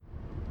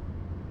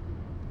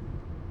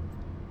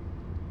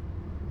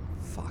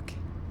Fuck.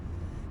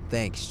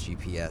 Thanks,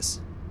 GPS.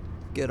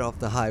 Get off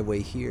the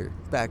highway here.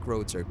 Back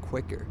roads are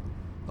quicker.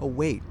 Oh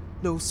wait,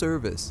 no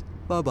service.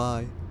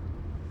 Bye-bye.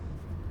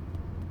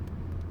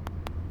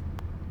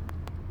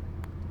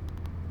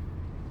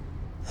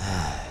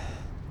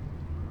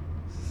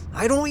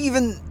 I don't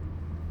even...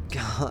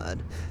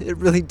 God, it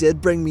really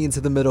did bring me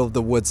into the middle of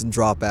the woods and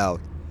drop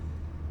out.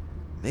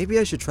 Maybe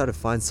I should try to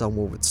find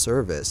somewhere with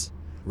service,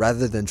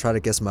 rather than try to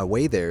guess my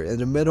way there in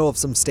the middle of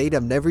some state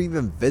I've never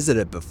even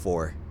visited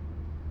before.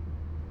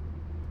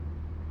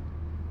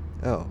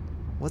 Oh,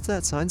 what's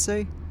that sign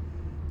say?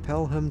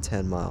 Pelham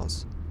 10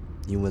 miles.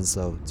 New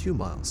Winslow 2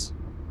 miles.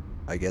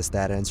 I guess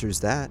that answers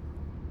that.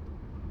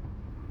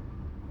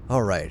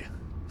 Alright,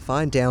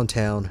 find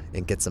downtown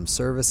and get some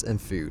service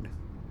and food.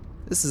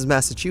 This is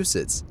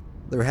Massachusetts.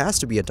 There has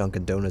to be a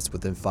Dunkin' Donuts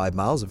within 5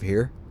 miles of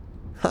here.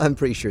 I'm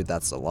pretty sure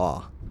that's the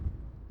law.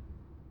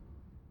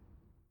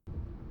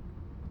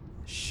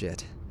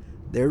 Shit.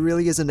 There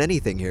really isn't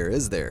anything here,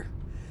 is there?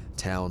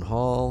 Town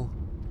hall.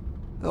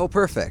 Oh,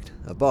 perfect.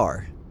 A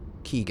bar.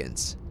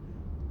 Keegan's.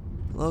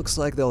 Looks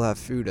like they'll have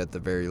food at the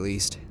very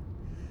least.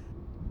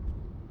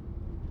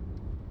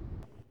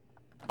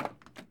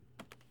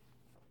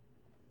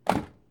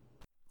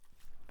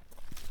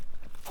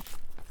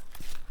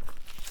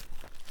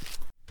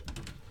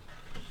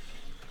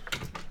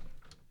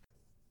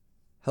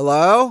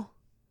 Hello?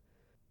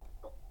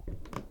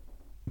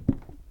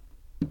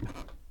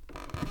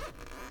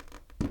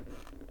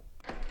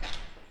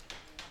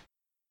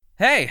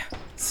 Hey,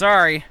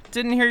 sorry,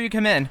 didn't hear you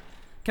come in.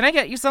 Can I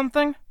get you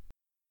something?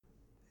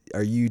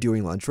 Are you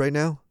doing lunch right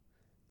now?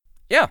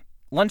 Yeah,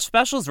 lunch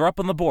specials are up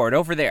on the board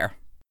over there.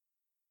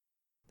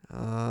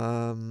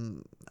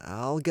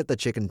 I'll get the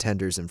chicken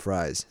tenders and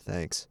fries,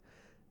 thanks.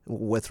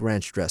 With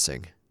ranch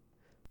dressing.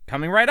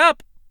 Coming right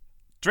up.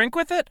 Drink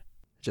with it?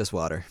 Just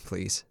water,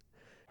 please.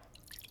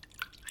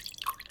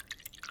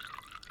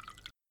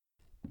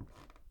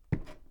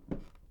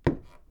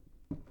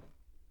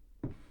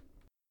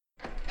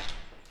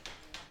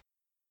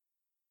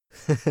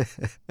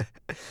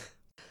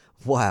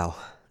 Wow,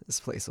 this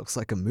place looks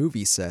like a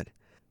movie set.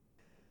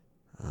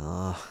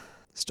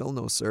 Still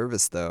no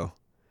service though.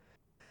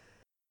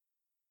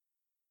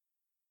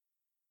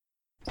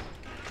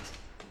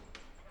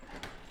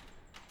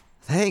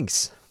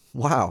 Thanks.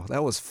 Wow,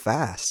 that was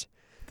fast.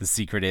 The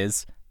secret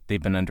is,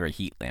 they've been under a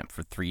heat lamp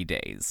for 3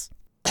 days.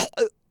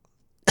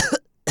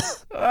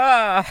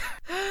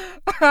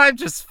 I'm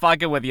just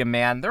fucking with you,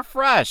 man. They're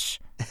fresh.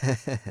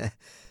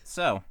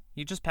 So,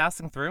 you just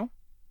passing through?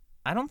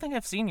 I don't think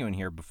I've seen you in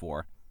here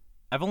before.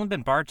 I've only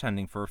been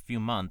bartending for a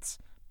few months,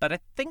 but I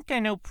think I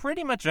know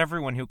pretty much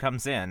everyone who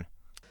comes in.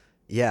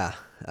 Yeah,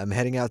 I'm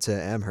heading out to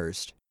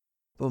Amherst.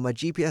 But my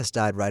GPS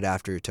died right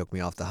after it took me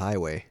off the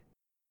highway.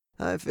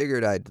 I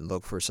figured I'd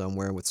look for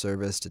somewhere with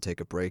service to take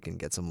a break and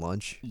get some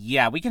lunch.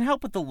 Yeah, we can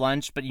help with the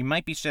lunch, but you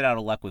might be shit out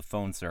of luck with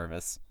phone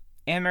service.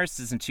 Amherst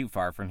isn't too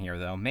far from here,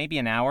 though. Maybe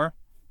an hour.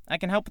 I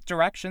can help with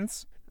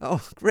directions.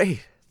 Oh,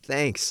 great.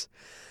 Thanks.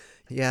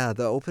 Yeah,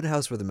 the open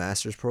house for the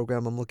master's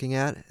program I'm looking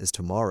at is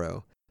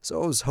tomorrow,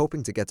 so I was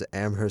hoping to get to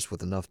Amherst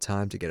with enough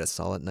time to get a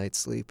solid night's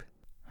sleep.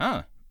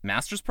 Huh.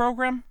 Master's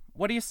program?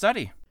 What do you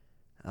study?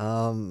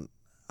 I'm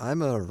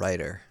a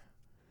writer.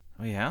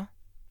 Oh, yeah?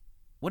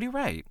 What do you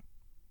write?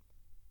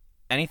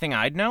 Anything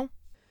I'd know?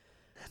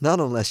 Not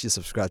unless you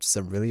subscribe to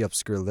some really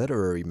obscure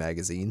literary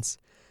magazines.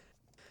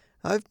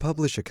 I've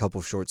published a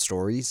couple short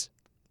stories,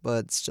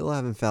 but still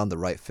haven't found the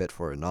right fit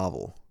for a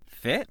novel.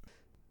 Fit?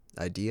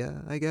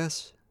 Idea, I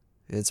guess?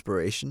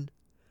 Inspiration?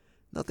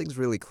 Nothing's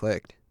really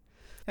clicked.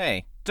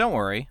 Hey, don't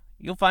worry.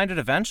 You'll find it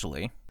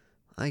eventually.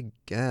 I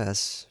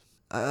guess.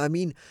 I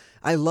mean,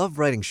 I love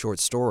writing short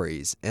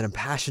stories, and I'm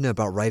passionate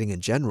about writing in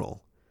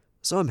general.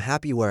 So I'm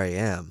happy where I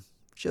am.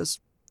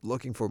 Just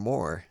looking for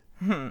more.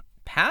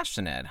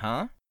 Passionate,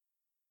 huh?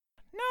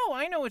 No,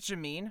 I know what you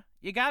mean.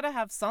 You gotta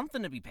have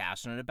something to be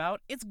passionate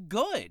about. It's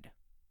good.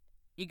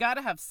 You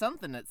gotta have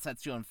something that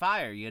sets you on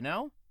fire, you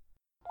know?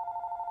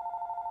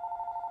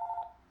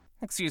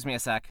 Excuse me a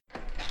sec.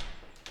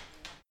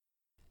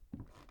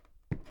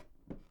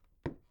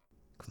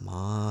 Come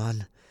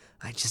on.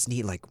 I just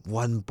need like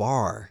one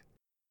bar.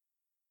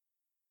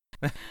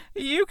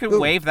 You can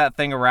wave that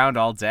thing around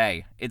all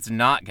day. It's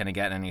not gonna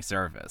get any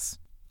service.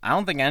 I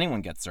don't think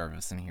anyone gets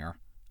service in here.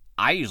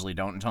 I usually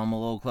don't until I'm a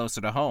little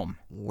closer to home.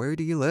 Where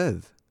do you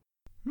live?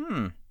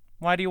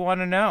 Why do you want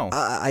to know?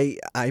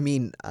 I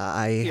mean,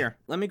 Here,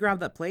 let me grab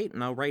that plate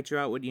and I'll write you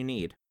out what you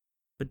need.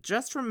 But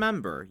just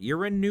remember,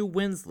 you're in New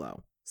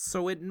Winslow,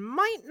 so it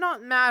might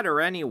not matter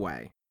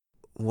anyway.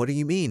 What do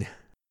you mean?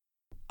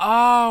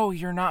 Oh,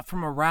 you're not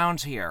from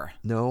around here.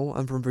 No,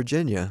 I'm from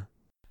Virginia.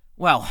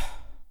 Well,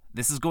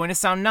 this is going to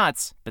sound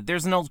nuts, but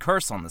there's an old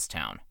curse on this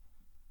town.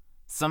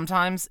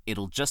 Sometimes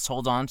it'll just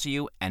hold on to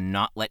you and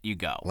not let you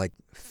go. Like,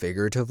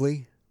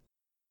 figuratively?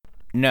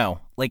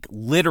 No, like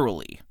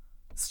literally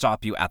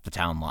stop you at the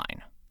town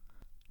line.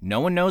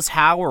 No one knows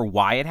how or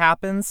why it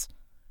happens,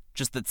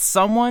 just that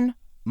someone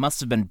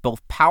must have been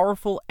both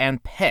powerful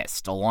and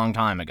pissed a long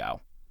time ago.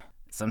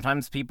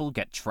 Sometimes people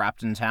get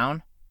trapped in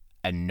town,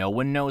 and no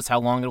one knows how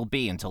long it'll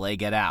be until they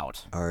get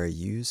out. Are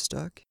you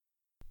stuck?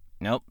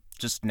 Nope,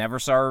 just never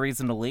saw a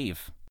reason to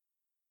leave.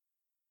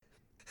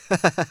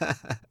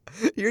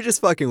 You're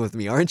just fucking with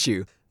me, aren't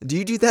you? Do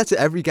you do that to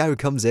every guy who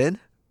comes in?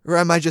 Or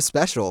am I just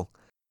special?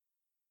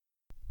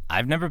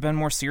 I've never been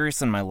more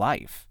serious in my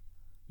life.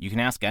 You can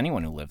ask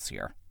anyone who lives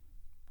here.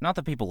 Not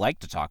that people like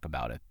to talk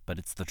about it, but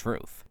it's the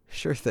truth.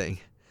 Sure thing.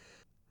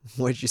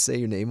 What did you say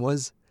your name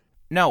was?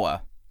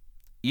 Noah.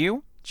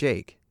 You?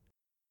 Jake.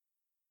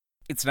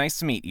 It's nice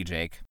to meet you,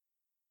 Jake.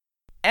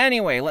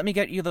 Anyway, let me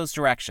get you those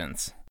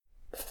directions.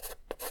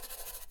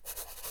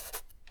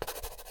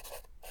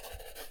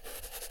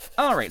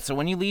 Alright, so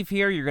when you leave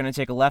here, you're going to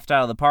take a left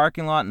out of the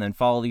parking lot and then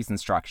follow these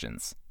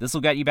instructions. This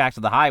will get you back to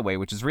the highway,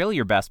 which is really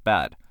your best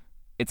bet.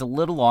 It's a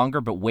little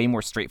longer, but way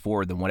more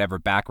straightforward than whatever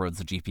back roads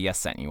the GPS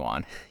sent you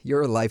on.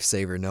 You're a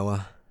lifesaver,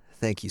 Noah.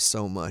 Thank you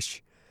so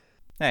much.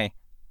 Hey,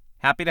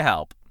 happy to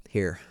help.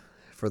 Here,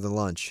 for the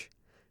lunch.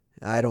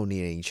 I don't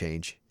need any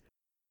change.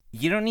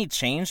 You don't need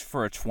change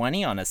for a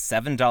 20 on a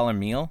 $7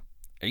 meal?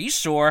 Are you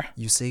sure?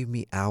 You saved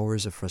me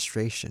hours of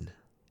frustration.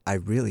 I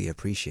really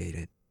appreciate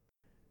it.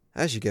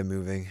 I should get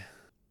moving.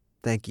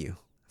 Thank you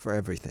for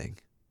everything.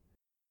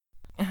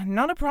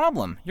 Not a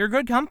problem. You're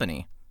good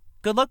company.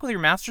 Good luck with your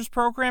master's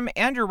program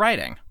and your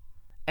writing.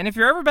 And if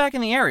you're ever back in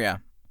the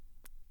area,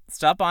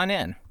 stop on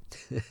in.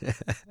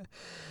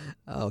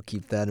 I'll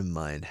keep that in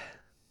mind.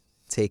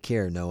 Take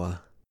care,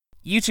 Noah.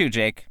 You too,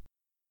 Jake.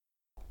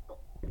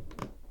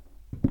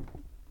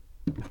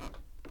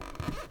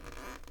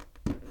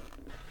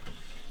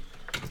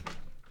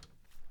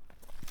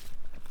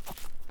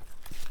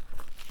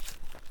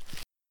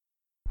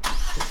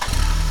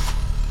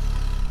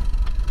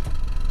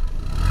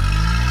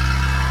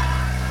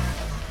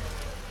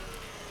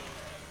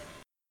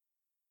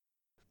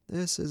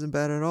 This isn't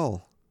bad at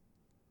all.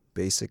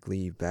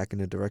 Basically, back in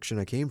the direction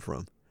I came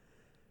from.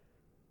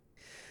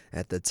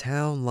 At the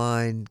town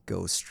line,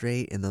 go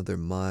straight another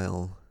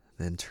mile,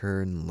 then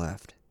turn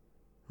left.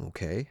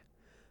 Okay,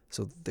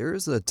 so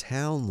there's a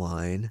town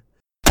line.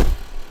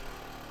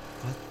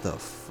 What the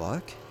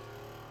fuck?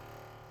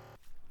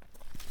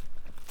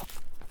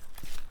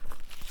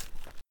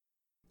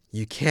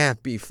 You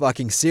can't be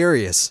fucking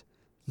serious.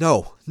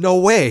 No, no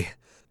way.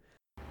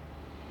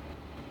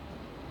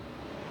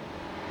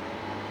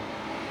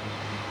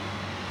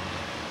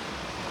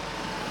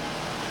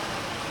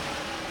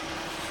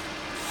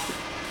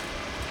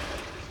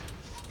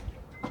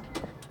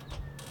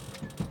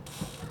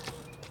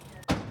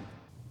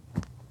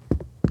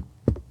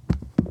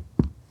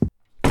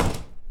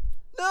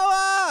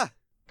 Noah!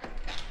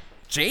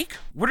 Jake,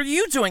 what are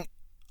you doing?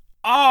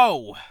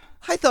 Oh!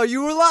 I thought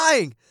you were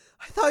lying.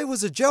 I thought it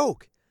was a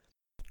joke.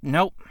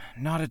 Nope,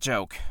 not a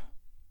joke.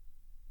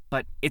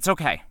 But it's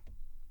okay.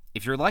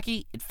 If you're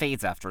lucky, it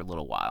fades after a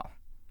little while.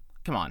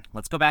 Come on,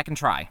 let's go back and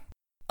try.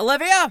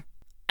 Olivia!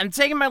 I'm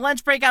taking my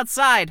lunch break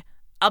outside.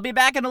 I'll be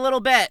back in a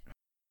little bit.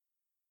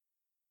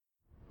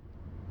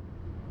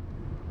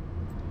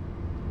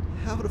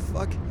 How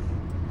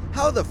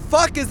the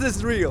fuck is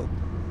this real?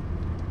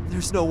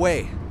 There's no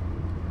way.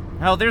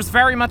 Oh, there's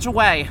very much a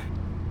way.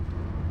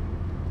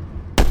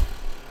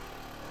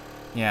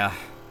 Yeah,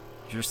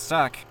 you're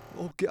stuck.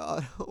 Oh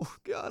god, oh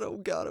god, oh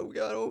god, oh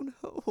god, oh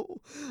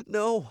no.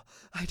 No,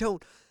 I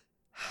don't.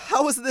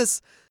 How is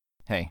this?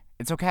 Hey,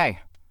 it's okay.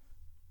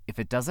 If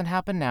it doesn't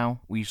happen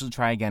now, we usually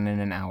try again in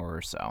an hour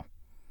or so.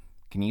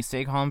 Can you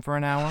stay calm for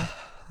an hour?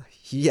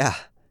 Yeah.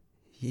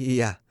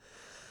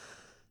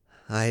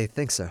 I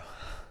think so.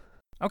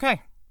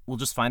 Okay, we'll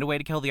just find a way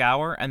to kill the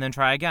hour and then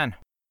try again.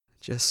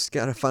 Just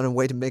gotta find a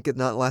way to make it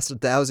not last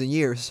 1,000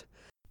 years.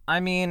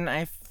 I mean,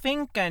 I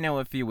think I know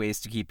a few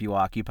ways to keep you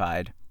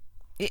occupied.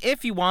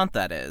 If you want,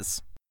 that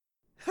is.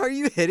 Are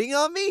you hitting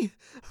on me?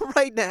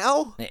 Right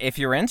now? If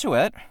you're into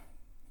it.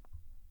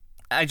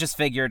 I just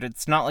figured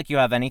it's not like you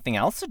have anything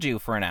else to do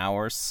for an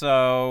hour,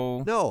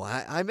 so... No,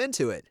 I'm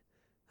into it.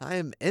 I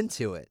am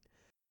into it.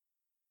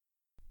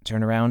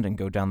 Turn around and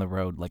go down the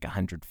road like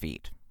 100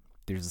 feet.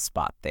 There's a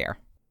spot there.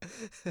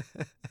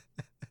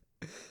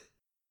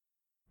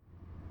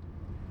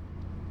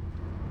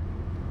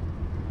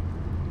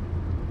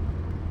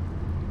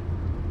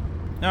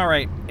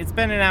 Alright, it's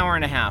been an hour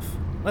and a half.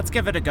 Let's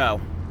give it a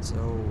go. So,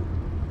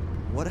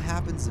 what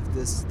happens if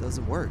this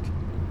doesn't work?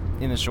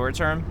 In the short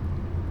term,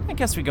 I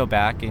guess we go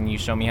back and you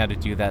show me how to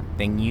do that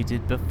thing you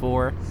did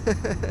before.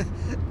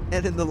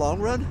 And in the long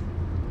run?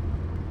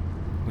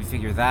 We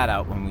figure that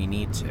out when we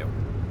need to.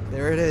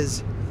 There it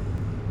is.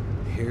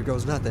 Here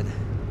goes nothing.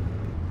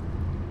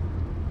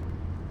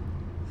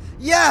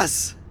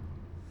 Yes!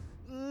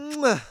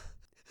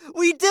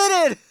 We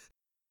did it!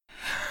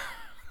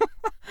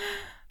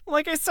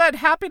 Like I said,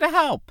 happy to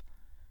help.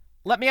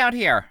 Let me out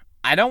here.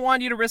 I don't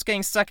want you to risk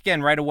getting stuck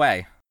again right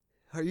away.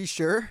 Are you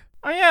sure?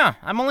 Oh yeah,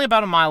 I'm only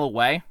about a mile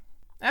away.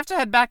 I have to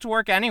head back to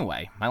work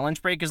anyway. My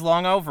lunch break is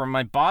long over and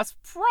my boss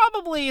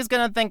probably is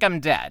gonna think I'm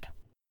dead.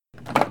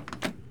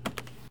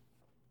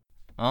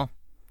 Well,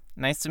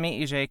 nice to meet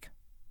you, Jake.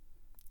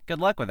 Good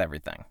luck with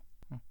everything.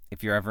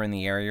 If you're ever in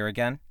the area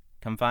again,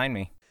 come find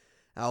me.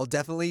 I'll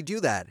definitely do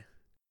that.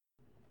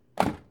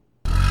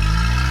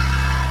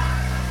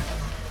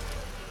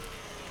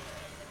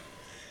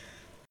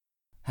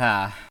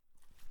 Ah.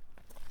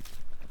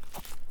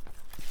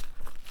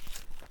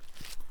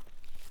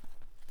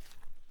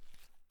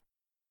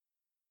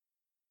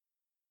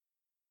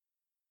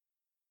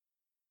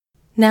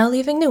 Now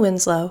Leaving New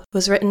Winslow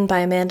was written by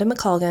Amanda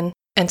McColgan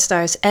and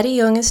stars Eddie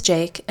Young as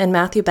Jake and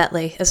Matthew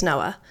Betley as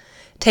Noah.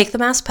 Take the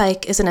Mass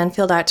Pike is an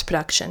Enfield Arts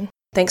production.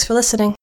 Thanks for listening.